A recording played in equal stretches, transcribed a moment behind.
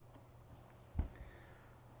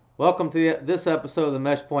Welcome to this episode of the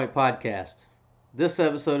Meshpoint podcast. This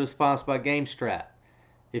episode is sponsored by GameStrat.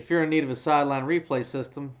 If you're in need of a sideline replay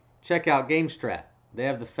system, check out GameStrat. They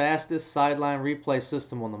have the fastest sideline replay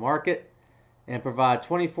system on the market and provide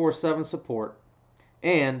 24/7 support,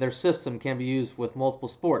 and their system can be used with multiple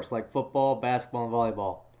sports like football, basketball, and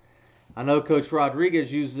volleyball. I know Coach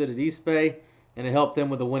Rodriguez uses it at East Bay, and it helped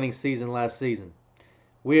them with a winning season last season.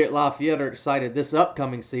 We at Lafayette are excited this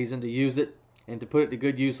upcoming season to use it and to put it to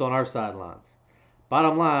good use on our sidelines.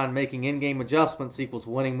 Bottom line, making in-game adjustments equals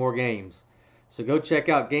winning more games. So go check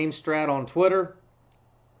out GameStrat on Twitter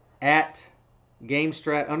at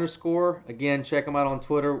GameStrat_. Again, check them out on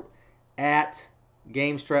Twitter at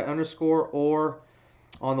GameStrat_ or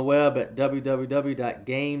on the web at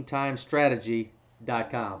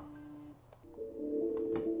www.gametimestrategy.com.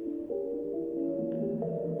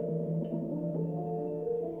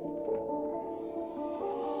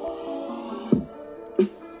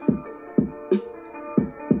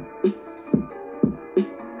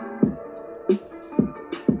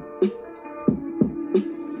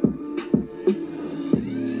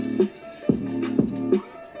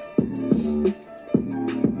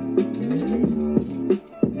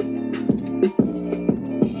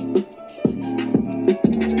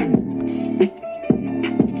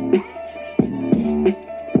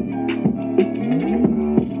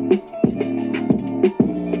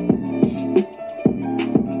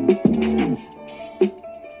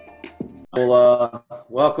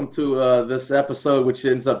 Welcome to this episode, which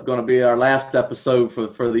ends up going to be our last episode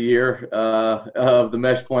for the year of the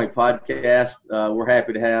Meshpoint podcast. We're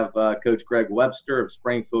happy to have Coach Greg Webster of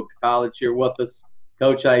Springfield College here with us.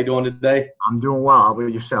 Coach, how you doing today? I'm doing well. How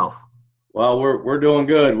about yourself? Well, we're doing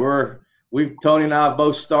good. Tony and I have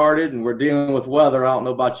both started, and we're dealing with weather. I don't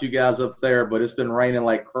know about you guys up there, but it's been raining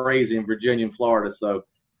like crazy in Virginia and Florida. So,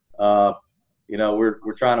 we're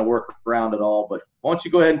trying to work around it all. But why don't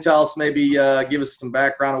you go ahead and tell us, maybe give us some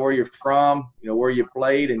background of where you're from, where you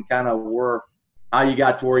played, and kind of how you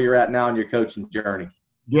got to where you're at now in your coaching journey.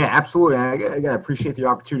 Yeah, absolutely. I appreciate the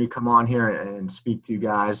opportunity to come on here and speak to you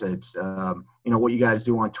guys. It's what you guys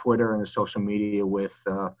do on Twitter and the social media with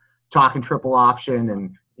talking triple option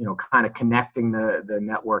and kind of connecting the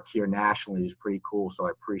network here nationally is pretty cool. So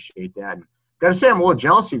I appreciate that. And got to say, I'm a little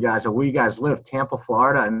jealous of you guys of where you guys live, Tampa,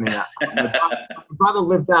 Florida. I mean, my brother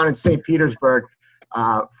lived down in St. Petersburg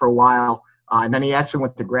for a while, and then he actually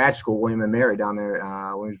went to grad school, William and Mary, down there,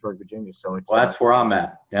 Williamsburg, Virginia. So it's that's where I'm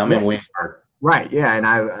at. Yeah, I'm in Williamsburg. Right. Yeah, and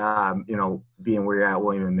I, being where you're at,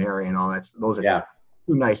 William and Mary, and all that. Those are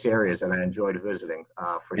two nice areas that I enjoyed visiting.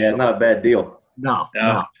 For sure. Yeah, not a bad deal. No.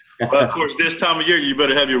 Well, of course, this time of year, you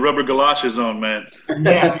better have your rubber galoshes on, man.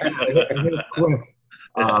 Yeah, it's quick.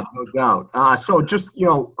 No doubt. So just,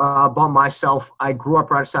 about myself, I grew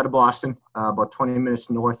up right outside of Boston, about 20 minutes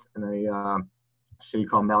north in a city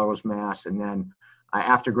called Melrose, Mass. And then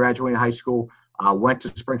after graduating high school, went to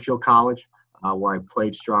Springfield College, where I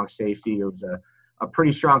played strong safety. It was a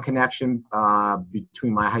pretty strong connection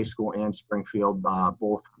between my high school and Springfield.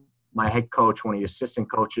 Both my head coach, one of the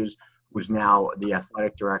assistant coaches, who's now the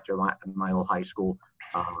athletic director of my old high school,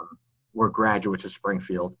 were graduates of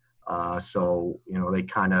Springfield. So they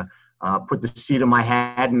kind of put the seat in my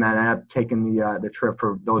head, and I ended up taking the trip.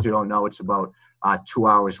 For those who don't know, it's about 2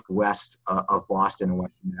 hours west of Boston in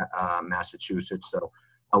western Massachusetts. So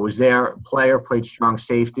I was there, played strong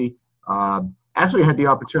safety. Actually had the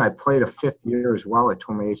opportunity. I played a fifth year as well. I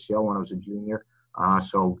tore my ACL when I was a junior.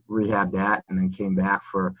 So rehabbed that, and then came back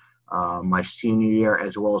for my senior year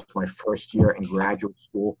as well as my first year in graduate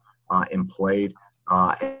school and played.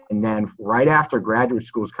 And then right after graduate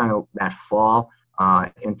school was kind of that fall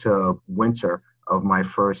into winter of my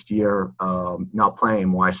first year not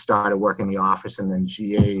playing, where I started working in the office and then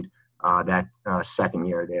GA'd that second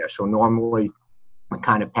year there. So normally a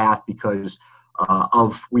kind of path, because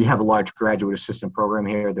we have a large graduate assistant program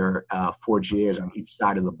here. There are 4 GAs on each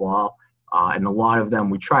side of the ball. And a lot of them,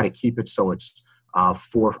 we try to keep it so it's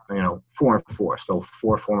 4 and 4. So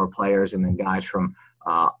 4 former players and then guys from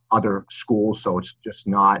other schools, so it's just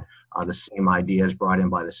not the same ideas brought in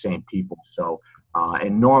by the same people. So,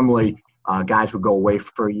 and normally guys would go away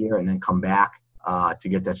for a year and then come back to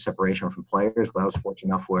get that separation from players. But I was fortunate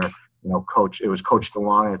enough where, Coach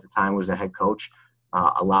DeLong at the time was the head coach,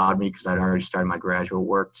 allowed me, because I'd already started my graduate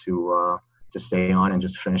work, to stay on and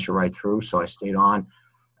just finish it right through. So I stayed on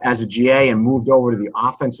as a GA and moved over to the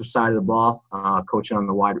offensive side of the ball, coaching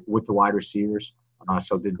with the wide receivers.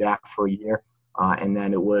 So did that for a year. And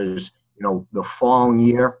then it was, the following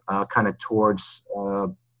year, kind of towards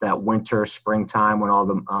that winter, springtime, when all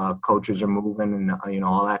the coaches are moving and,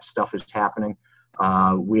 all that stuff is happening.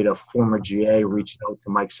 We had a former GA reached out to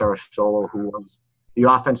Mike Sarasolo, who was the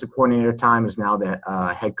offensive coordinator at the time, is now the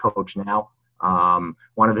head coach now.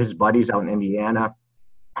 One of his buddies out in Indiana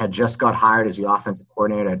had just got hired as the offensive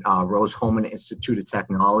coordinator at Rose-Hulman Institute of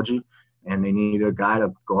Technology, and they needed a guy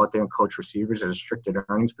to go out there and coach receivers at a restricted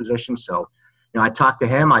earnings position. So, I talked to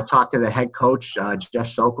him. I talked to the head coach, Jeff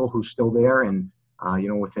Sokol, who's still there. And,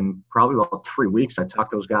 within probably about 3 weeks, I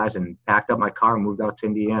talked to those guys and packed up my car and moved out to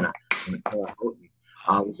Indiana.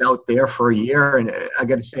 I was out there for a year, and I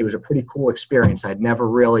got to say, it was a pretty cool experience. I'd never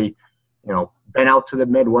really, been out to the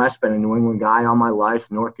Midwest, been a New England guy all my life,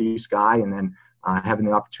 Northeast guy, and then having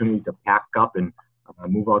the opportunity to pack up and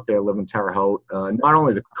move out there, live in Terre Haute. Not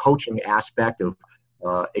only the coaching aspect of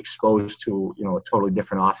exposed to, a totally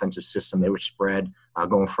different offensive system. They were spread,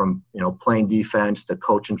 going from, playing defense to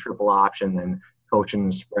coaching triple option and coaching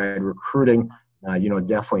and spread, recruiting.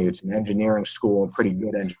 Definitely it's an engineering school, pretty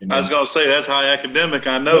good engineering. I was going to say that's high academic.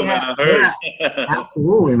 I know, man. I heard. Yeah,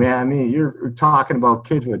 absolutely, man. I mean, you're talking about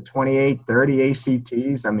kids with 28, 30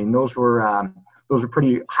 ACTs. I mean, those were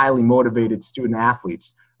pretty highly motivated student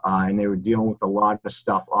athletes, and they were dealing with a lot of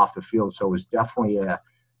stuff off the field. So it was definitely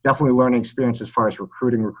learning experience as far as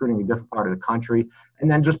recruiting a different part of the country, and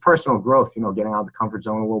then just personal growth, getting out of the comfort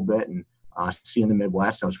zone a little bit and seeing the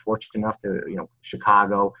Midwest. I was fortunate enough to,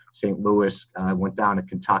 Chicago, St. Louis, went down to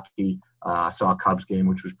Kentucky, saw a Cubs game,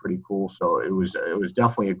 which was pretty cool. So it was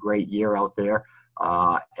definitely a great year out there.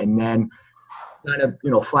 And then kind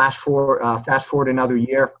of, fast forward another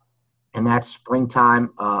year, and that's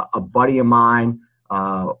springtime. A buddy of mine,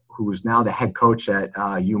 who's now the head coach at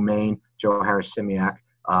UMaine, Joe Harris-Simiak,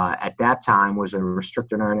 at that time was a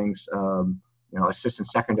restricted earnings, assistant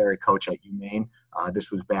secondary coach at UMaine.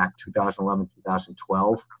 This was back 2011,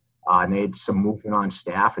 2012. And they had some movement on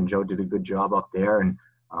staff, and Joe did a good job up there. And,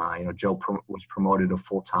 Joe was promoted to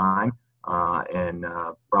full-time and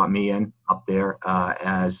brought me in up there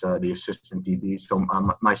as the assistant DB. So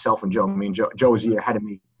myself and Joe was a year ahead of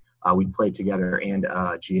me. We played together and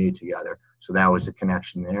GA together. So that was a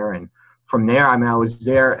connection there. And from there, I was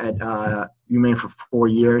there at UMaine for 4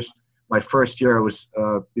 years. My first year, I was,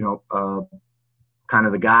 kind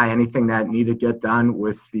of the guy, anything that needed to get done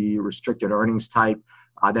with the restricted earnings type.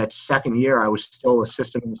 That second year, I was still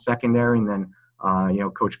assistant in the secondary, and then,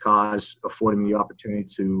 Coach Kaz afforded me the opportunity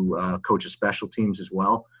to coach a special teams as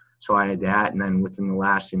well. So I did that, and then within the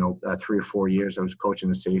last, 3 or 4 years, I was coaching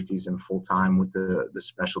the safeties and full-time with the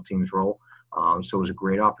special teams role. So it was a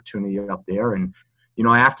great opportunity up there. And,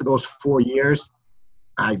 after those 4 years,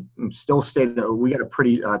 I still stayed. We got a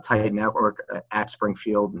pretty tight network at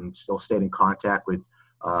Springfield, and still stayed in contact with,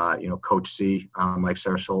 Coach C, Mike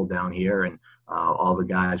Sarasol down here, and all the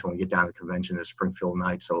guys when we get down to the convention at Springfield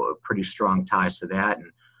night. So pretty strong ties to that.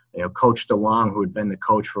 And Coach DeLong, who had been the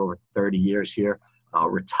coach for over 30 years here,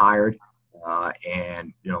 retired,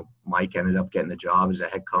 and Mike ended up getting the job as a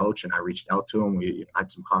head coach. And I reached out to him. We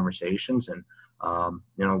had some conversations, and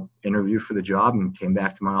interviewed for the job, and came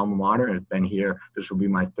back to my alma mater, and have been here. This will be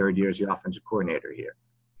my 3rd year as the offensive coordinator here.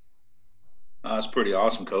 That's pretty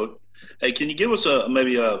awesome, Coach. Hey, can you give us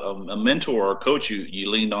maybe a mentor or a coach you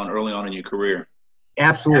leaned on early on in your career?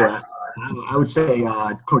 Absolutely. I would say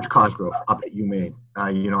Coach Cosgrove up at UMaine.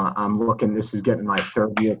 I'm looking. This is getting my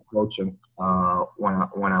 3rd year of coaching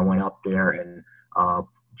when I went up there, and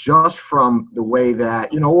just from the way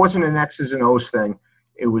that it wasn't an X's and O's thing.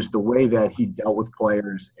 It was the way that he dealt with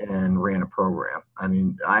players and ran a program. I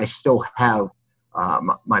mean, I still have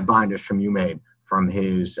my binders from UMaine, from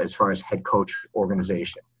his, as far as head coach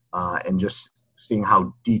organization, and just seeing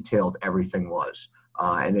how detailed everything was.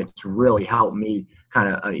 And it's really helped me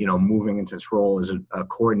kind of, moving into this role as a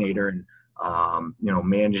coordinator and,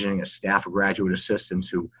 managing a staff of graduate assistants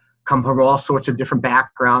who come from all sorts of different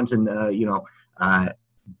backgrounds and,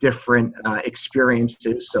 different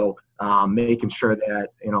experiences. So making sure that,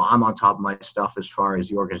 I'm on top of my stuff as far as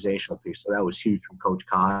the organizational piece. So that was huge from Coach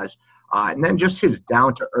Kaz. And then just his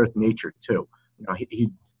down-to-earth nature, too.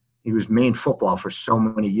 He was Maine football for so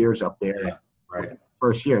many years up there. Yeah, right.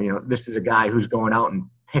 First year, this is a guy who's going out and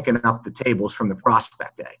picking up the tables from the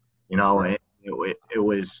prospect day. And I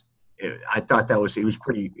thought he was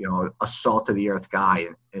pretty, a salt-of-the-earth guy.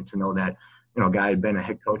 And to know that, a guy had been a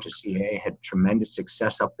head coach at CA, had tremendous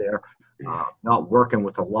success up there, not working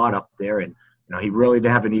with a lot up there. And, he really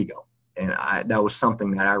didn't have an ego. And that was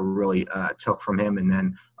something that I really took from him. And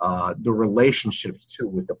then the relationships, too,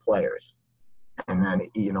 with the players. And then,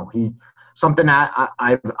 something that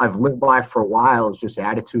I've lived by for a while is just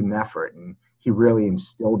attitude and effort. And he really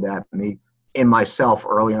instilled that in myself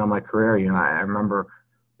early on in my career. I remember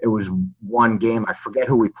it was one game. I forget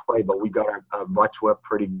who we played, but we got our butts whipped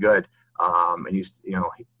pretty good. And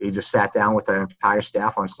he just sat down with our entire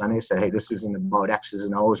staff on Sunday and said, hey, this isn't about X's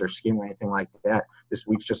and O's or scheme or anything like that. This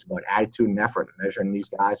week's just about attitude and effort and measuring these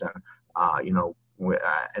guys on,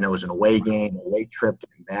 and it was an away game, a late trip,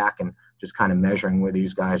 getting back, and just kind of measuring where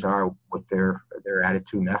these guys are with their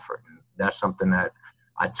attitude and effort. And that's something that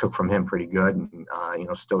I took from him pretty good, and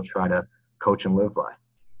still try to coach and live by.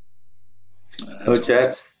 Coach,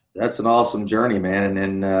 that's an awesome journey, man. And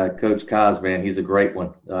then Coach Kaz, man, he's a great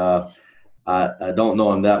one. I don't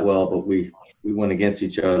know him that well, but we went against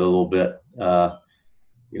each other a little bit, for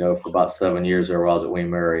about 7 years there while I was at Wayne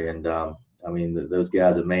Murray. And those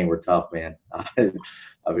guys at Maine were tough, man.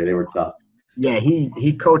 They were tough. Yeah,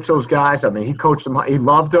 he coached those guys. He coached them. He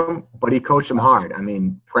loved them, but he coached them hard.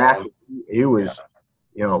 Practice, he was,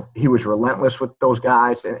 he was relentless with those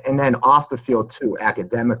guys, and then off the field too,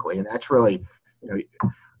 academically. And that's really,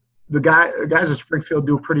 the guys at Springfield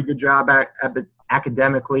do a pretty good job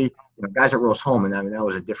academically. Guys at Rose-Hulman, that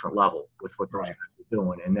was a different level with what those guys were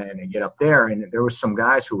doing. And then they get up there, and there was some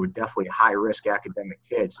guys who were definitely high-risk academic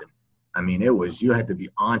kids. And you had to be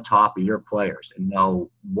on top of your players and know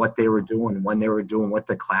what they were doing, when they were doing, what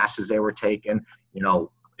the classes they were taking.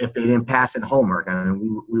 If they didn't pass in homework,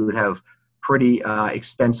 we would have pretty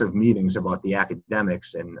extensive meetings about the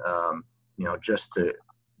academics and, just to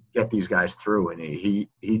get these guys through. And he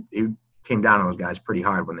came down on those guys pretty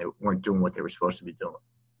hard when they weren't doing what they were supposed to be doing.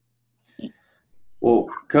 Well,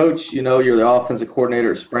 Coach, you're the offensive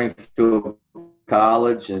coordinator at Springfield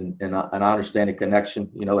College, and I understand the connection,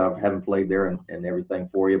 I haven't played there and everything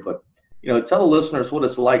for you. But, tell the listeners what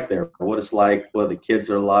it's like there, what it's like, what the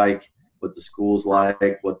kids are like, what the school's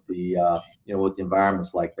like, what the, what the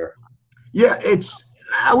environment's like there. Yeah,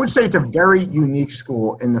 I would say it's a very unique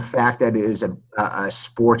school in the fact that it is a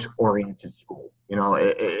sports-oriented school.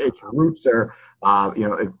 Its roots are,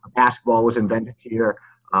 basketball was invented here.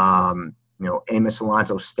 Amos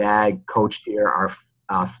Alonzo Stagg coached here.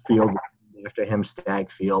 Our field after him, Stagg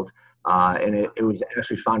Field, and it was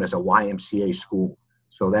actually founded as a YMCA school.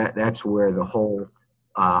 So that's where the whole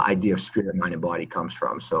idea of spirit, mind, and body comes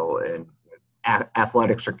from. So, and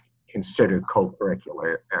athletics are considered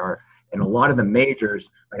co-curricular. And a lot of the majors,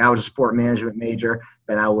 like I was a sport management major,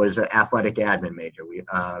 then I was an athletic admin major.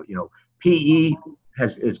 PE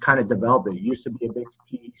is kind of developed. It used to be a big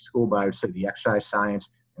PE school, but I would say the exercise science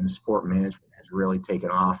and the sport management has really taken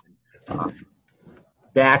off.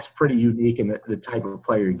 That's pretty unique in the type of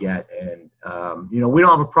player you get. And, we don't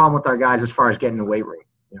have a problem with our guys as far as getting in the weight room.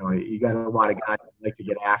 You got a lot of guys that like to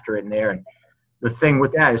get after it in there. And the thing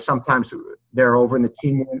with that is sometimes they're over in the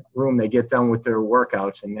team room, they get done with their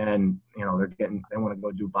workouts, and then, they want to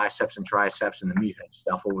go do biceps and triceps and the meathead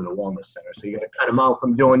stuff over the wellness center. So you got to cut them out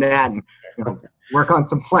from doing that and, work on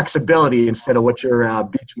some flexibility instead of what your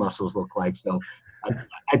beach muscles look like. So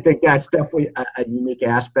I think that's definitely a unique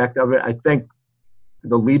aspect of it. I think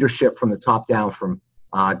the leadership from the top down from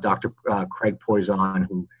Dr. Craig Poison,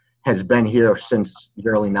 who has been here since the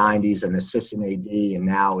early 90s, an assistant AD, and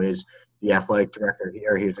now is the athletic director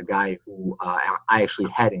here. He's a guy who I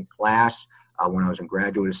actually had in class when I was a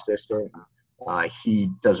graduate assistant. He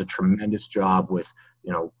does a tremendous job with,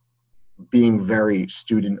 being very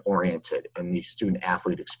student-oriented in the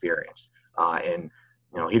student-athlete experience. And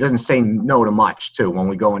he doesn't say no to much, too, when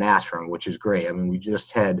we go and ask for him, which is great. We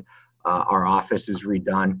just had our offices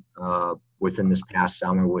redone within this past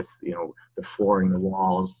summer with, the flooring, the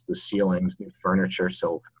walls, the ceilings, new furniture.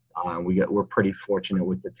 So we're pretty fortunate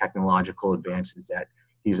with the technological advances that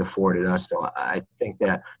he's afforded us. So I think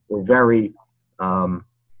that we're very,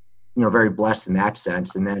 very blessed in that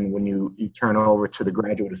sense. And then when you turn over to the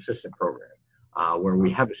graduate assistant program, where we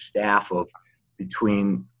have a staff of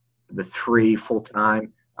between the 3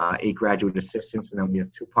 full-time, 8 graduate assistants, and then we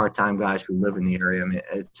have 2 part-time guys who live in the area.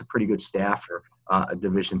 It's a pretty good staff for a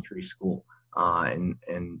Division III school.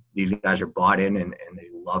 And these guys are bought in and they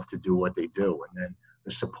love to do what they do. And then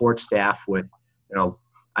the support staff with,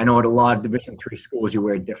 I know at a lot of Division III schools you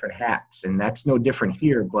wear different hats, and that's no different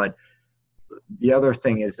here. But the other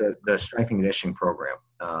thing is the strength and conditioning program,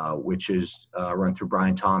 which is run through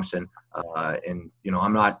Brian Thompson. And,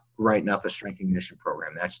 I'm not writing up a strength and conditioning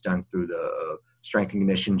program. That's done through the strength and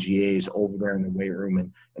conditioning GAs over there in the weight room,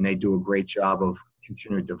 and they do a great job of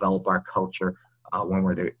continuing to develop our culture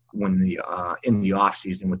in the off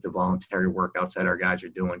season with the voluntary workouts that our guys are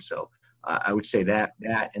doing. So I would say that,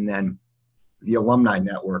 and then the alumni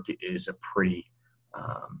network is a pretty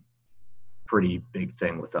big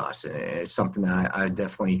thing with us, and it's something that I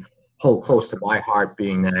definitely hold close to my heart,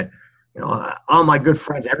 being that all my good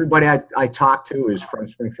friends, everybody I talk to is from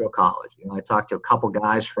Springfield College. I talked to a couple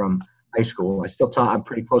guys from high school. I still talk. I'm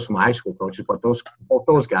pretty close with my high school coaches, but both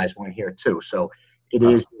those guys went here too. So it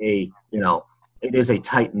is it is a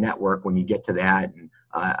tight network when you get to that. And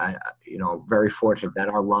very fortunate that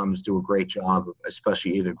our alums do a great job,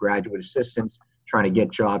 especially either graduate assistants trying to get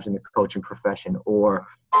jobs in the coaching profession, or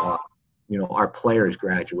our players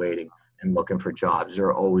graduating and looking for jobs.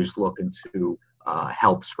 They're always looking to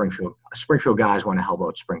help Springfield. Springfield guys want to help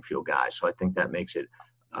out Springfield guys. So I think that makes it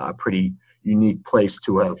a pretty unique place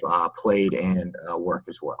to have played and work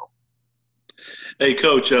as well. Hey,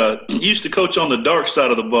 Coach, you used to coach on the dark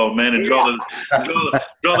side of the ball, man, and draw the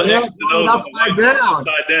X and O's upside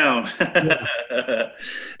down. Yeah.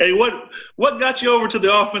 Hey, what got you over to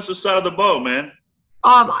the offensive side of the ball, man?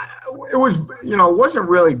 It was, it wasn't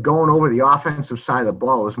really going over the offensive side of the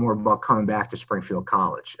ball. It was more about coming back to Springfield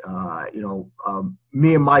College.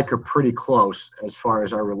 Me and Mike are pretty close as far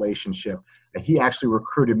as our relationship. He actually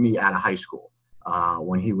recruited me out of high school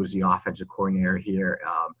when he was the offensive coordinator here.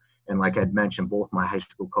 And like I'd mentioned, both my high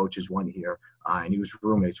school coaches went here, and he was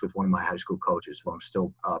roommates with one of my high school coaches, who I'm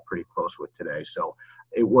still pretty close with today. So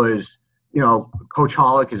it was, Coach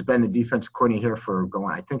Hollick has been the defensive coordinator here for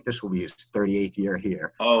I think this will be his 38th year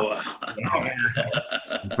here. Oh,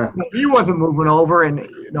 he wasn't moving over. And,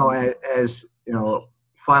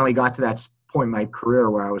 finally got to that point in my career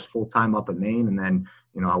where I was full-time up in Maine. And then,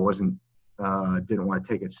 I didn't want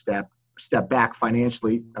to take a step back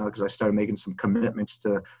financially because I started making some commitments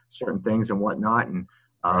to certain things and whatnot. And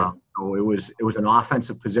so it was an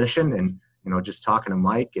offensive position, and, just talking to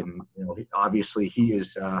Mike, and, obviously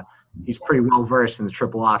he's pretty well versed in the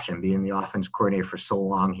triple option, being the offense coordinator for so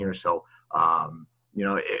long here. So,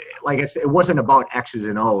 like I said, it wasn't about X's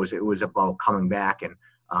and O's. It was about coming back and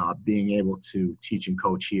being able to teach and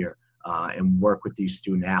coach here and work with these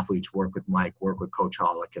student athletes, work with Mike, work with Coach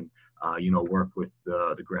Hollick, and, work with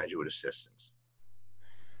the graduate assistants.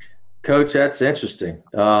 Coach, that's interesting.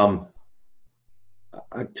 A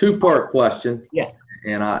two-part question. Yeah.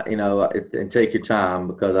 And and take your time,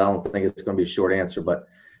 because I don't think it's going to be a short answer, but,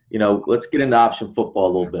 let's get into option football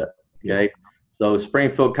a little bit. Okay. So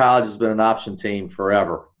Springfield College has been an option team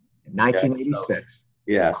forever. 1986. Okay?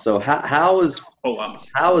 Yeah. So how is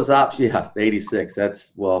option? Yeah, 86.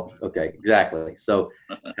 Okay, exactly. So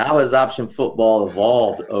how has option football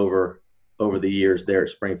evolved over the years there at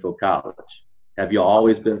Springfield College? Have you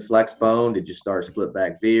always been flex bone? Did you start split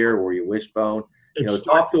back veer? Were you wishbone?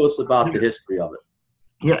 Talk to us about the history of it.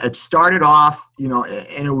 Yeah, it started off,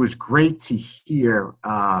 and it was great to hear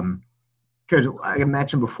because I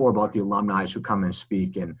mentioned before about the alumni who come and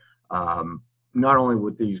speak, and not only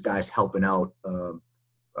with these guys helping out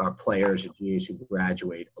our players and GAs who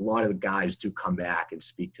graduate, a lot of the guys do come back and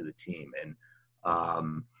speak to the team. And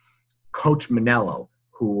Coach Manello,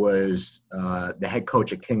 who was the head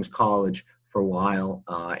coach at King's College for a while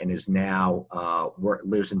and is now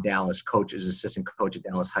lives in Dallas, is assistant coach at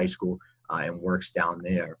Dallas High School and works down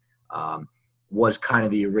there, was kind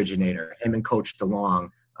of the originator. Him and Coach DeLong,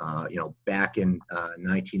 back in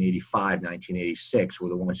 1985, 1986, were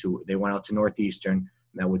the ones who they went out to Northeastern,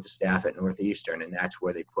 met with the staff at Northeastern, and that's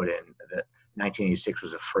where they put in 1986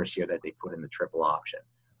 was the first year that they put in the triple option.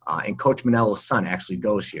 And Coach Manello's son actually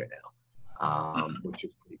goes here now, which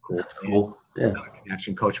is pretty cool. That's cool. Yeah.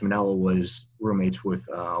 Actually, Coach Manello was roommates with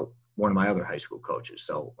one of my other high school coaches.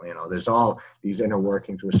 So, there's all these inner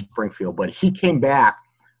workings with Springfield. But he came back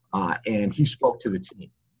and he spoke to the team.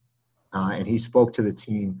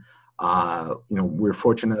 We were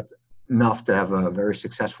fortunate enough to have a very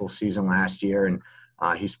successful season last year. And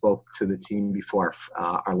he spoke to the team before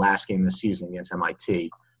our last game of the season against MIT,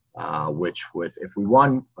 which if we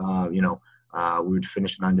won, we would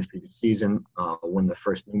finish an undefeated season, win the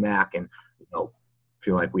first NUMAC, and,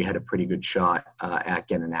 feel like we had a pretty good shot at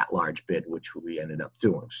getting an at-large bid, which we ended up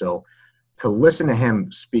doing. So to listen to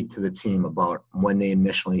him speak to the team about when they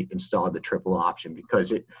initially installed the triple option,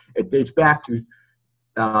 because it dates back to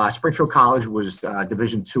Springfield College was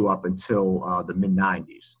Division II up until the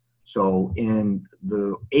mid-'90s. So in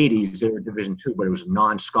the 80s, they were Division II, but it was a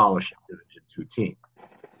non-scholarship Division II team.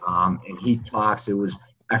 And he talks,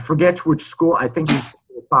 I forget which school, I think he's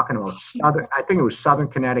talking about Southern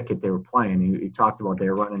Connecticut they were playing. He talked about they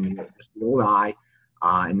were running this old I,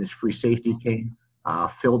 and this free safety came,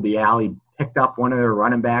 filled the alley, picked up one of their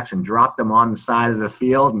running backs and dropped them on the side of the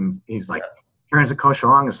field. And he's like, turns to Coach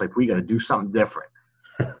Long, it's like, we got to do something different.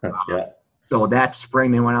 So that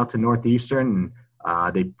spring they went out to Northeastern,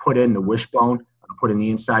 and they put in the wishbone, put in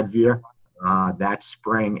the inside veer that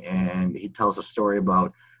spring. And he tells a story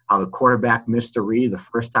about how the quarterback missed a read the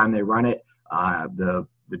first time they run it.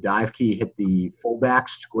 The the dive key hit the fullback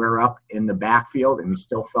square up in the backfield, and he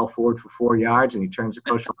still fell forward for 4 yards. And he turns to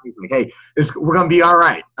Coach. He's like, "Hey, we're gonna be all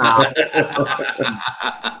right."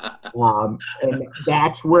 And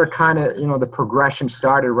that's where kind of the progression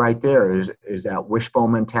started right there. Is that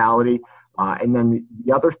wishbone mentality, and then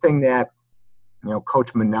the other thing that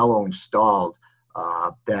Coach Manello installed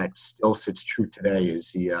that still sits true today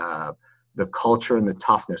is the culture and the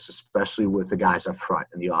toughness, especially with the guys up front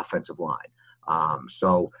in the offensive line.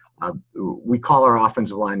 So we call our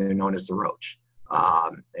offensive line, they're known as the Roach.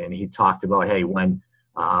 And he talked about, hey, when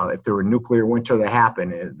if there were nuclear winter that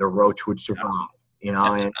happened, the Roach would survive.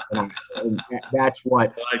 And that's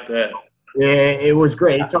what. I like that. It was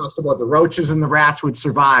great. He talks about the roaches and the rats would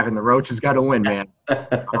survive, and the roaches got to win, man.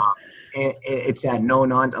 And it's that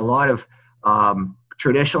a lot of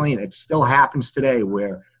traditionally, and it still happens today,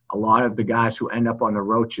 where a lot of the guys who end up on the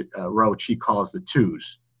roach he calls the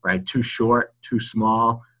twos, right? Too short, too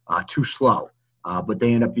small, too slow. But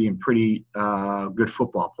they end up being pretty good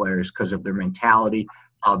football players because of their mentality,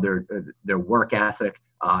 their work ethic,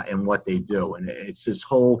 and what they do. And it's this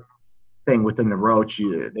whole thing within the Roach.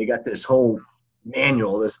 They got this whole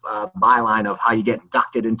manual, this byline of how you get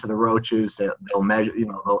inducted into the Roaches. They'll measure,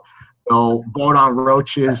 they'll vote on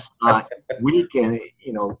Roaches week, and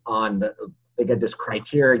they get this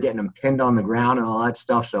criteria, getting them pinned on the ground and all that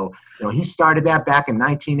stuff. So he started that back in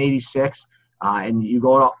 1986. And you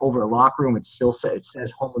go over the locker room, it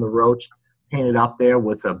says "Home of the Roach" painted up there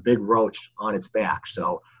with a big roach on its back.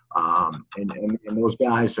 So and those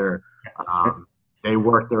guys are they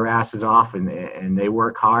work their asses off, and they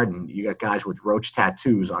work hard. And you got guys with roach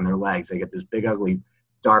tattoos on their legs. They get this big ugly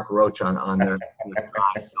dark roach on their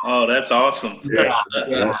thighs. So, oh, that's awesome. Yeah,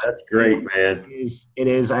 that's great, man. It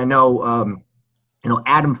is. I know.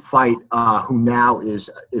 Adam Feit, who now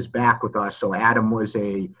is back with us. So Adam was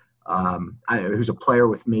he was a player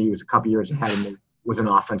with me. He was a couple years ahead of me. Was an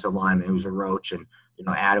offensive lineman. He was a Roach, and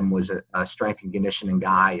Adam was a strength and conditioning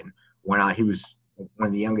guy. And he was one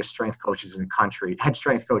of the youngest strength coaches in the country, head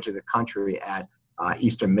strength coach of the country at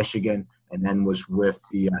Eastern Michigan, and then was with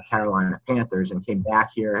the Carolina Panthers, and came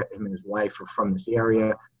back here. Him and his wife are from this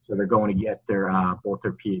area, so they're going to get both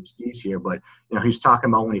their PhDs here. But he's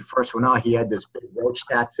talking about when he first went out, he had this big roach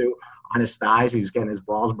tattoo on his thighs. He's getting his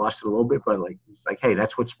balls busted a little bit, but he's like, hey,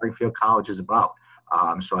 that's what Springfield College is about.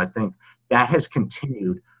 So I think that has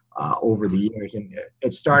continued over the years, and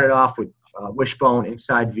it started off with wishbone,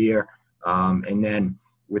 inside veer, and then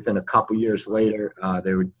within a couple years later,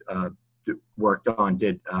 they would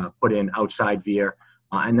put in outside veer,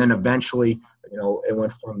 and then eventually, it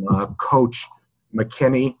went from Coach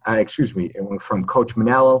McKinney. It went from Coach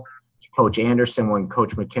Manello to Coach Anderson when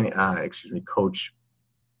Coach McKinney. Coach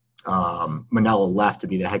Manello left to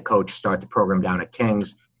be the head coach, start the program down at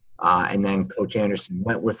Kings, and then Coach Anderson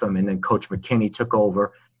went with him, and then Coach McKinney took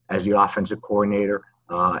over as the offensive coordinator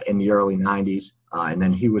in the early 90s, and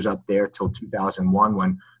then he was up there till 2001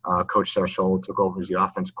 when Coach Sarsola took over as the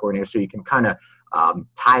offensive coordinator. So you can kind of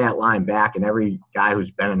tie that line back, and every guy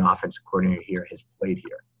who's been an offensive coordinator here has played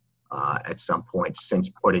here at some point since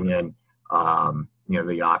putting in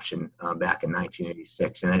the option back in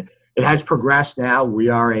 1986, and it has progressed. Now we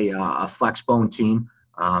are a flex bone team,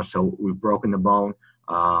 so we've broken the bone.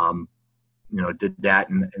 Did that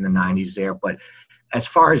in the 90s there. But as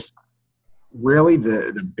far as really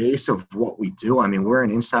the base of what we do, I mean, we're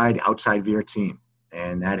an inside-outside veer team,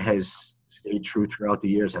 and that has stayed true throughout the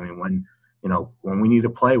years. I mean, when we need to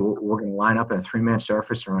play, we're going to line up in a three-man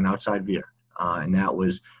surface and run outside veer. And that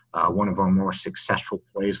was one of our more successful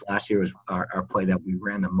plays last year. Was our play that we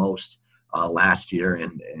ran the most last year,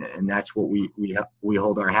 and that's what we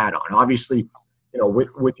hold our hat on. Obviously,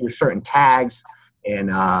 with your certain tags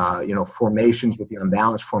and formations, with the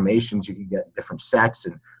unbalanced formations, you can get different sets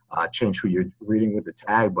and change who you're reading with the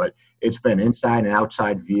tag. But it's been inside and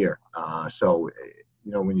outside veer. So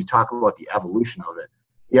when you talk about the evolution of it,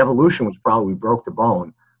 the evolution was probably we broke the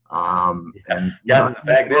bone. And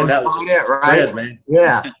back then that was it, right, spread, man.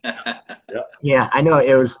 Yeah. Yep. Yeah, I know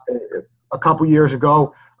it was a couple years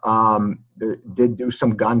ago. Did do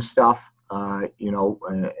some gun stuff, and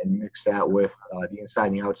mix that with the inside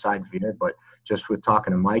and the outside veer. But just with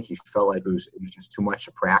talking to Mike, he felt like it was just too much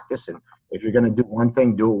to practice. And if you're going to do one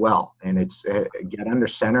thing, do it well. And it's get under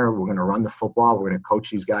center. We're going to run the football. We're going to coach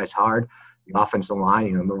these guys hard. The offensive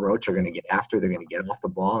line, the Roach are going to get after. They're going to get off the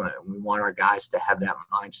ball. And we want our guys to have that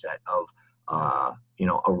mindset of,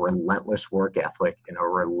 a relentless work ethic and a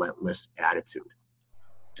relentless attitude.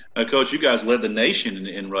 Coach, you guys led the nation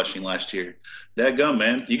in rushing last year. Dadgum,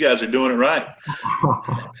 man, you guys are doing it right.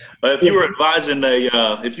 If you were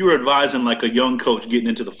advising like a young coach getting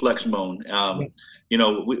into the flex mode, a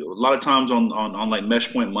lot of times on like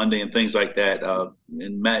Meshpoint Monday and things like that,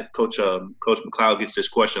 and Coach McLeod gets this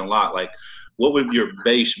question a lot. Like, what would your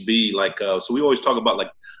base be? Like, so we always talk about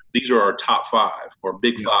like these are our top 5 or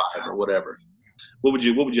big 5 or whatever. What would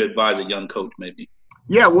you advise a young coach maybe?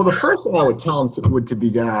 Yeah, well, the first thing I would tell him would be,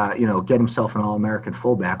 get himself an All-American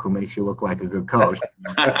fullback who makes you look like a good coach.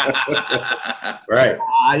 Right.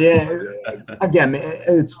 Again,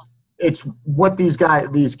 it's what these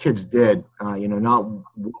kids did. Not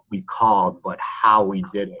what we called, but how we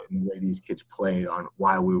did it and the way these kids played on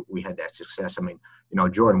why we had that success. I mean,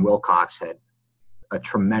 Jordan Wilcox had a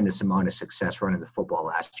tremendous amount of success running the football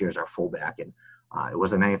last year as our fullback, and it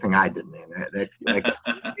wasn't anything I did, man. That made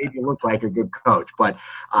you look like a good coach. But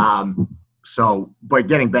but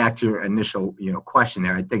getting back to your initial, question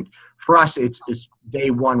there, I think for us it's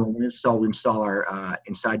day one when we install our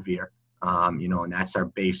inside veer, and that's our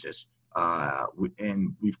basis.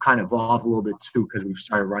 And we've kind of evolved a little bit too because we've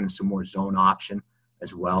started running some more zone option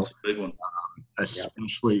as well. That's a big one.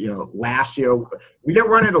 Especially, last year we didn't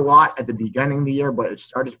run it a lot at the beginning of the year, but it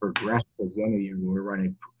started to progress towards the end of the year. We were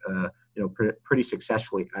running, pretty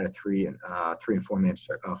successfully out of 3 and 4-man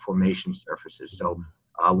formation surfaces. So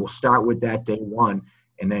we'll start with that day one,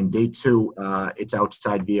 and then day 2, it's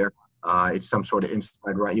outside veer. It's some sort of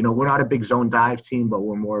inside right. We're not a big zone dive team, but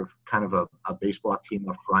we're more of kind of a base block team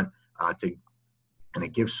up front to kind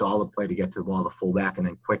of give solid play to get to the ball, the fullback, and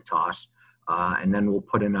then quick toss. And then we'll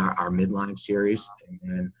put in our midline series and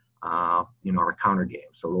then, our counter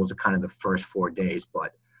game. So those are kind of the first 4 days.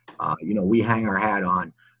 But, we hang our hat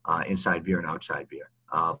on inside veer and outside veer,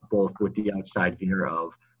 both with the outside veer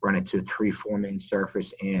of running to a 3-4-man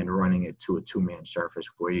surface and running it to a 2-man surface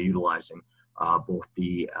where you're utilizing both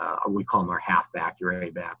the we call them our halfback, your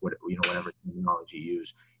A-back, whatever terminology you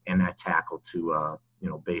use, and that tackle to,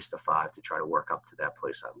 base the 5 to try to work up to that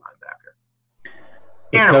play side linebacker.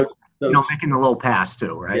 And making a little pass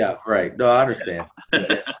too, right? Yeah, right. No, I understand.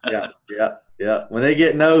 Yeah. When they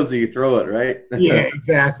get nosy, you throw it, right? Yeah,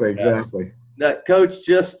 exactly. Now, Coach,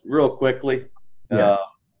 just real quickly,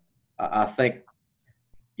 I think,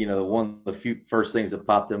 one of the few first things that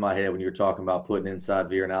popped in my head when you were talking about putting inside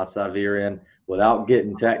veer and outside veer in without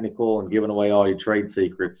getting technical and giving away all your trade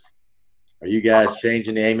secrets. Are you guys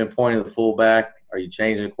changing the aiming point of the fullback? Are you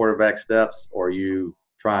changing the quarterback steps, or are you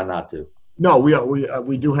trying not to? No,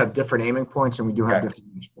 we do have different aiming points, and we do have different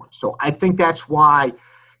aiming points. So I think that's why,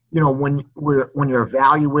 when you're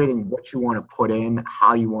evaluating what you want to put in,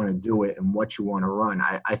 how you want to do it, and what you want to run,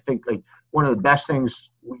 I think like one of the best things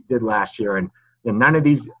we did last year, and a lot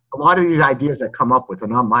of these ideas that come up with are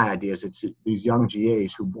not my ideas. It's these young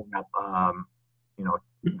GAs who bring up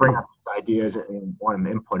ideas and want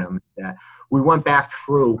to input them. That we went back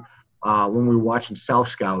through when we were watching Self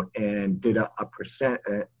Scout and did a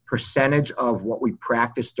percentage of what we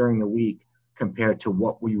practiced during the week compared to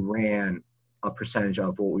what we ran, a percentage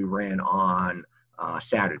of what we ran on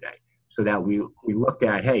Saturday. So that we looked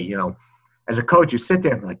at, hey, as a coach, you sit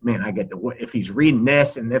there and be like, man, I get if he's reading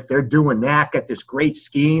this and if they're doing that, get this great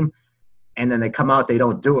scheme, and then they come out, they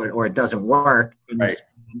don't do it or it doesn't work. And right.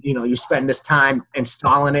 You spend this time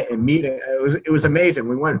installing it and meeting. It was amazing.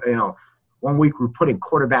 We went, 1 week we put in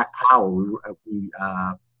quarterback power. We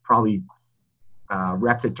probably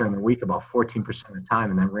repped it during the week about 14% of the time,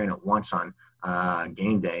 and then ran it once on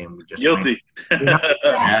game day, and we just guilty.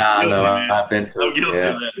 I know. I've been to I'm guilty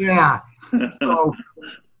of that. Yeah. So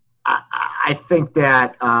I think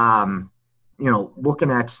that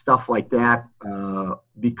looking at stuff like that,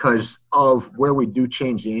 because of where we do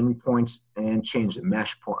change the aiming points and change the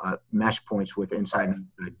mesh points with inside and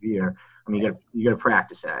outside veer. I mean, you got to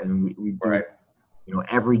practice that, and we do. Right.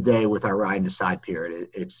 Every day with our ride and decide period,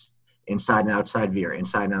 it's inside and outside veer and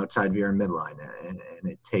midline, and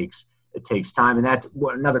it takes time. And that's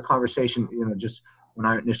another conversation. Just when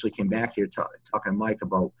I initially came back here talking to Mike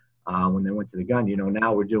about when they went to the gun.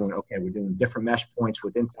 Now we're doing different mesh points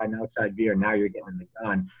with inside and outside veer. Now you're getting the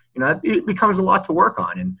gun. It becomes a lot to work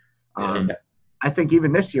on. And I think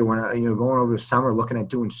even this year when going over the summer looking at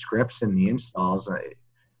doing scripts and the installs.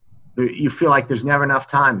 You feel like there's never enough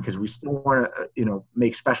time because we still want to,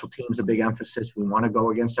 make special teams a big emphasis. We want to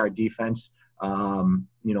go against our defense, in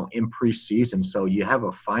preseason. So you have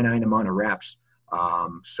a finite amount of reps.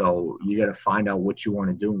 So you got to find out what you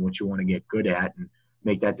want to do and what you want to get good at and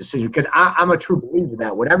make that decision. Because I'm a true believer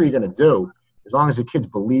that whatever you're going to do, as long as the kids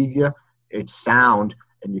believe you, it's sound,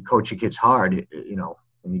 and you coach your kids hard, and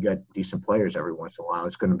you got decent players every once in a while,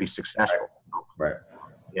 it's going to be successful. Right.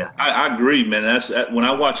 Yeah, I agree, man. When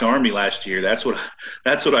I watch Army last year. That's what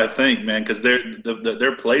I think, man. Because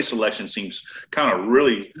their play selection seems kind of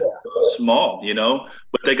really small,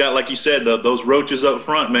 But they got, like you said, those roaches up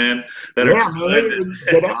front, man. That are man,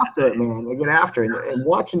 they get after it, man. They get after it. And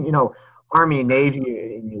watching, Army and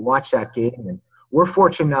Navy, and you watch that game, and we're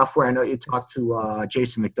fortunate enough where I know you talked to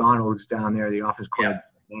Jason McDonald, who's down there, the offense coordinator.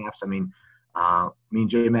 Naps. I mean, me and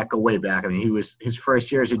J Mac go way back. I mean, he was his first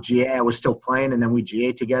year as a GA. I was still playing, and then we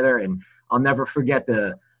GA together. And I'll never forget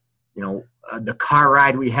the car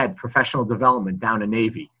ride we had, professional development down to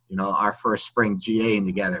Navy. Our first spring GAing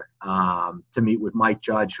together to meet with Mike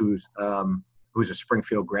Judge, who's a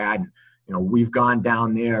Springfield grad. And, we've gone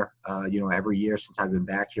down there, every year since I've been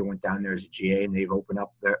back here. Went down there as a GA, and they've opened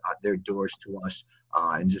up their doors to us.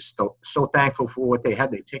 And just so thankful for what they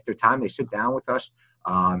had. They take their time. They sit down with us.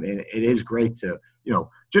 And it is great to,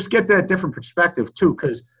 just get that different perspective too,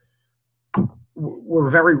 because we're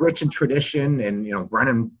very rich in tradition and,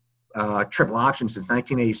 running triple option since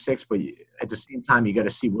 1986. But at the same time, you got to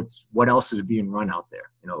see what else is being run out there.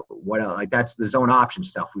 What else, like that's the zone option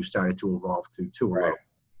stuff we've started to evolve to too. Right.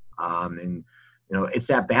 And, it's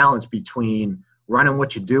that balance between running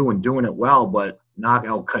what you do and doing it well, but not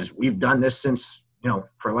because we've done this since,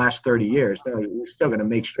 for the last 30 years. We're still going to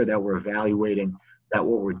make sure that we're evaluating that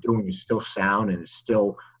what we're doing is still sound and is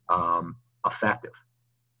still effective.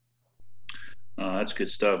 That's good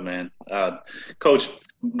stuff, man. Coach,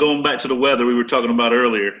 going back to the weather we were talking about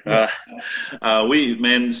earlier,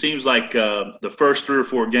 it seems like the first 3 or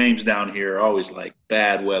 4 games down here are always like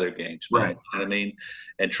bad weather games, man. Right. You know what I mean?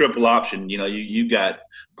 And triple option, you got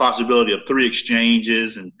possibility of 3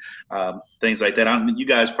 exchanges and things like that. You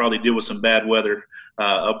guys probably deal with some bad weather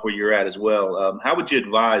up where you're at as well. How would you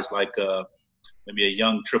advise, like, maybe a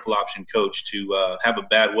young triple option coach to have a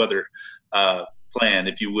bad weather plan,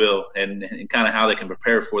 if you will, and kind of how they can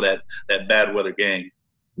prepare for that bad weather game?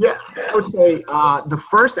 Yeah, I would say the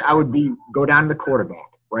first I would go down to the quarterback,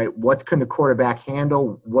 right? What can the quarterback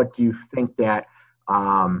handle? What do you think that,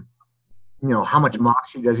 how much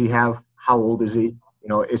moxie does he have? How old is he?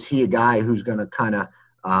 Is he a guy who's going to kind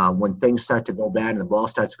of, when things start to go bad and the ball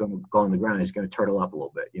starts going to go on the ground, he's going to turtle up a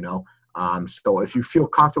little bit, So if you feel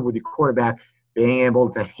comfortable with your quarterback being able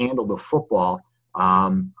to handle the football,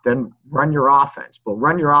 then run your offense. But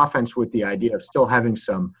run your offense with the idea of still having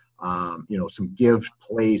some give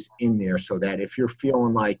plays in there so that if you're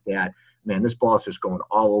feeling like that, man, this ball is just going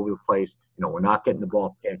all over the place, we're not getting the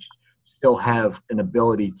ball pitched, still have an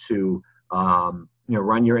ability to,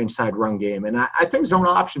 run your inside run game. And I think zone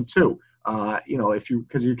option too,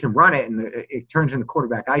 because you can run it and it turns into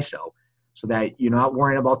quarterback ISO so that you're not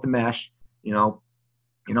worrying about the mesh, you're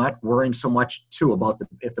not worrying so much too about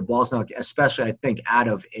if the ball's not, especially I think out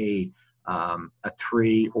of a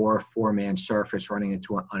 3 or 4-man surface running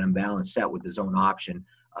into an unbalanced set with the zone option.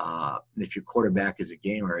 If your quarterback is a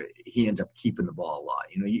gamer, he ends up keeping the ball a lot.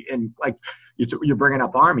 And like you're bringing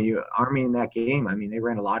up Army in that game. I mean, they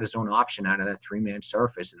ran a lot of zone option out of that 3-man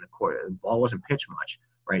surface, and the ball wasn't pitched much,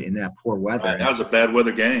 right, in that poor weather. Right, that was a bad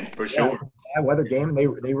weather game for sure. Bad weather game.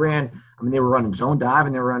 They ran. I mean, they were running zone dive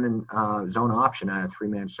and they were running zone option out of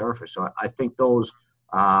 3-man surface. So I think those.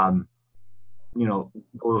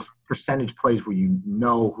 Those percentage plays where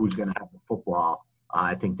who's going to have the football,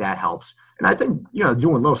 I think that helps. And I think, doing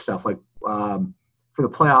little stuff like for the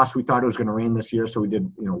playoffs, we thought it was going to rain this year, so we did,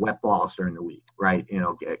 wet balls during the week, right?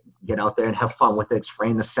 Get out there and have fun with it, spray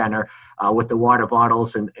in the center with the water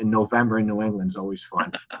bottles in November in New England is always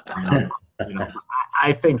fun.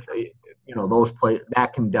 I think, those plays,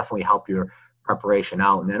 that can definitely help your preparation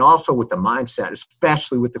out. And then also with the mindset,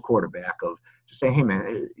 especially with the quarterback, of just saying, hey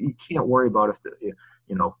man, you can't worry about if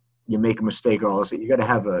you make a mistake or all this. You got to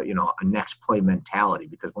have a next play mentality,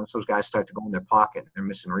 because once those guys start to go in their pocket and they're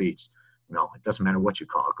missing reads, it doesn't matter what you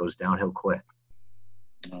call it, goes downhill quick.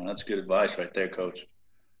 Oh, that's good advice right there, Coach.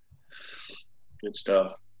 Good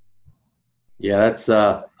stuff. Yeah, that's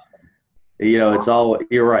it's all,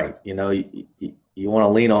 you're right. You want to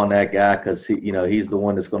lean on that guy because he's the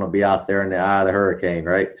one that's going to be out there in the eye of the hurricane,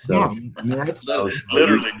 right? So, yeah, I mean, that's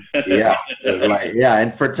literally. Yeah,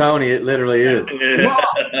 and for Tony, it literally is. Yeah.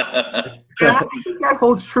 I think that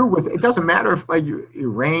holds true with. It doesn't matter if you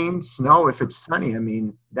rain, snow, if it's sunny. I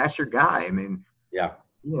mean, that's your guy. I mean, yeah.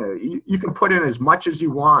 You can put in as much as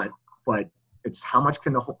you want, but it's how much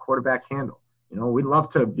can the whole quarterback handle? We'd love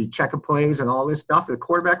to be checking plays and all this stuff. If the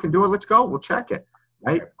quarterback can do it, let's go. We'll check it,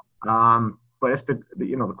 right? But if the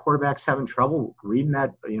quarterback's having trouble reading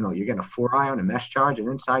that, you're getting a 4-eye on a mesh charge and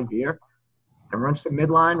inside veer, and run some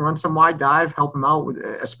midline, run some wide dive, help him out with,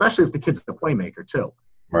 especially if the kid's the playmaker too.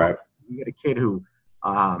 Right. You get a kid who,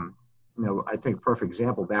 I think a perfect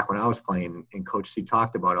example back when I was playing, and Coach C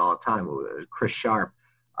talked about it all the time. Chris Sharp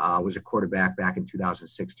was a quarterback back in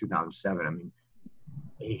 2006, 2007. I mean,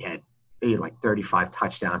 he had like 35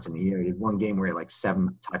 touchdowns in a year. He had one game where he had like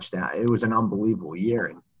 7 touchdowns. It was an unbelievable year.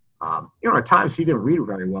 And, at times he didn't read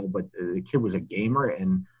very well, but the kid was a gamer.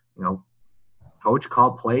 And, Coach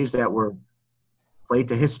called plays that were played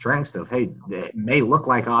to his strengths of, hey, it may look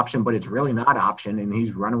like option, but it's really not option. And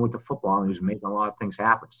he's running with the football and he's making a lot of things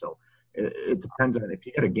happen. So it depends on if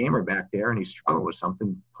you had a gamer back there and he's struggling with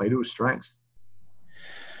something, play to his strengths.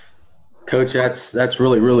 Coach, that's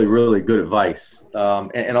really, really, really good advice.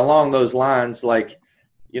 And along those lines, like,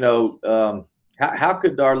 how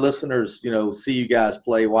could our listeners, see you guys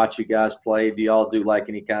play, watch you guys play? Do y'all do like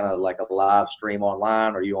any kind of like a live stream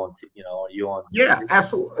online? Or are you on? Yeah,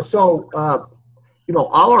 absolutely. So,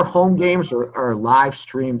 all our home games are live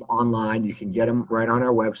streamed online. You can get them right on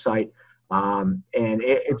our website. And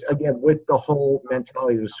it's, again, with the whole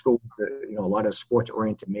mentality of the school, a lot of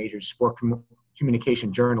sports-oriented majors,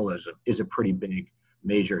 communication journalism is a pretty big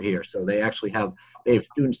major here. So they actually have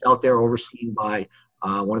students out there overseen by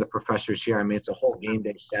one of the professors here. I mean, it's a whole game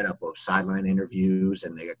day setup of sideline interviews,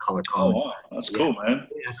 and they got color codes. Oh, wow. That's cool, man.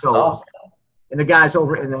 Yeah, so, and the guys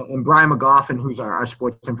over, and Brian McGoffin, who's our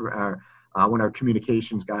sports one of our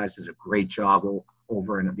communications guys, does a great job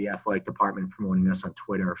over in the athletic department promoting us on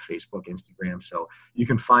Twitter, Facebook, Instagram. So you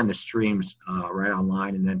can find the streams right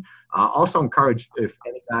online. And then also encourage, if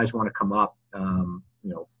any guys want to come up,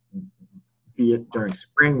 be it during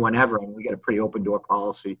spring, whenever, and we get a pretty open door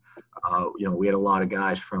policy. We had a lot of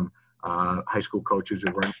guys from high school coaches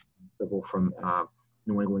who were from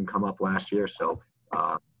New England come up last year. So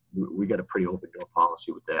we got a pretty open door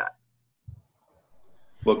policy with that.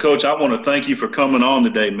 Well, Coach, I want to thank you for coming on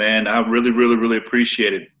today, man. I really, really, really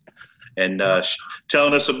appreciate it. And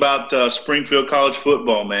telling us about Springfield College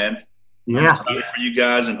football, man. Yeah. I'm excited for you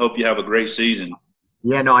guys and hope you have a great season.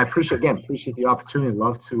 Yeah, no, I appreciate the opportunity.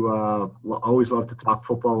 Always love to talk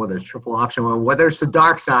football, whether it's triple option, or whether it's the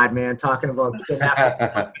dark side, man, talking about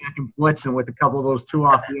back and blitzing with a couple of those 2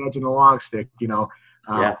 off the edge and the long stick,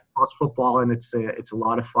 It's football, and it's a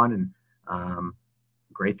lot of fun and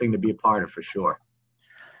great thing to be a part of for sure.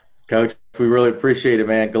 Coach, we really appreciate it,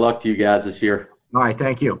 man. Good luck to you guys this year. All right,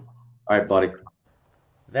 thank you. All right, buddy.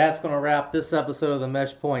 That's going to wrap this episode of the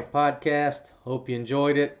Meshpoint podcast. Hope you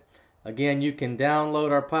enjoyed it. Again, you can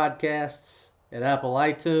download our podcasts at Apple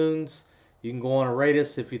iTunes. You can go on and rate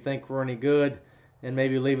us if you think we're any good, and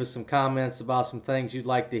maybe leave us some comments about some things you'd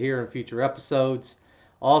like to hear in future episodes.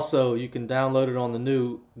 Also, you can download it on the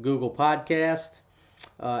new Google Podcast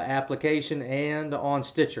application and on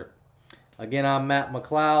Stitcher. Again, I'm Matt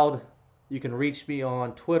McLeod. You can reach me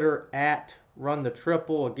on Twitter at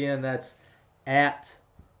RunTheTriple. Again, that's at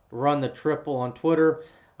RunTheTriple on Twitter.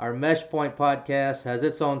 Our Meshpoint podcast has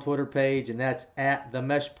its own Twitter page, and that's at The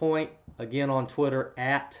Meshpoint. Again, on Twitter,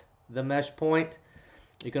 at The Meshpoint.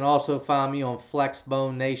 You can also find me on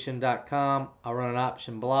FlexboneNation.com. I run an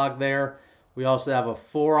option blog there. We also have a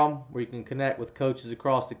forum where you can connect with coaches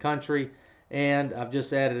across the country. And I've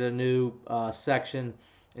just added a new section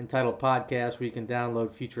entitled Podcast where you can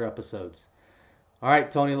download future episodes. All right,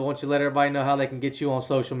 Tony, why don't you let everybody know how they can get you on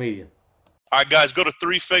social media? All right, guys, go to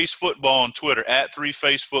Three Face Football on Twitter, at Three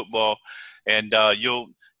Face Football, and you'll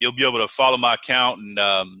be able to follow my account. And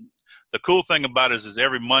the cool thing about it is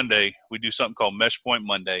every Monday we do something called Meshpoint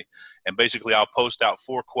Monday, and basically I'll post out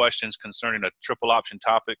 4 questions concerning a triple option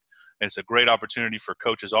topic. And it's a great opportunity for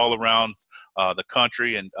coaches all around the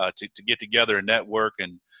country and to get together and network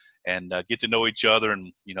and get to know each other,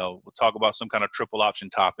 and we'll talk about some kind of triple option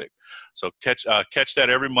topic. So catch that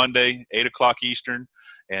every Monday, 8:00 Eastern.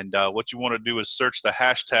 And what you want to do is search the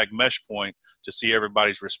hashtag Meshpoint to see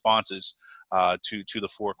everybody's responses to the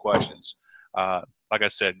 4 questions. Like I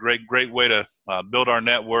said, great way to build our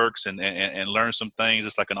networks and learn some things.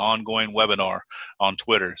 It's like an ongoing webinar on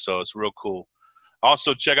Twitter, so it's real cool.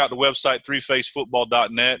 Also, check out the website,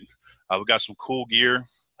 threefacefootball.net. We've got some cool gear,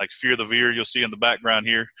 like Fear the Veer, you'll see in the background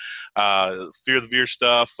here. Fear the Veer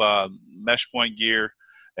stuff, Meshpoint gear,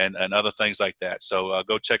 and other things like that. So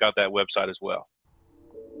go check out that website as well.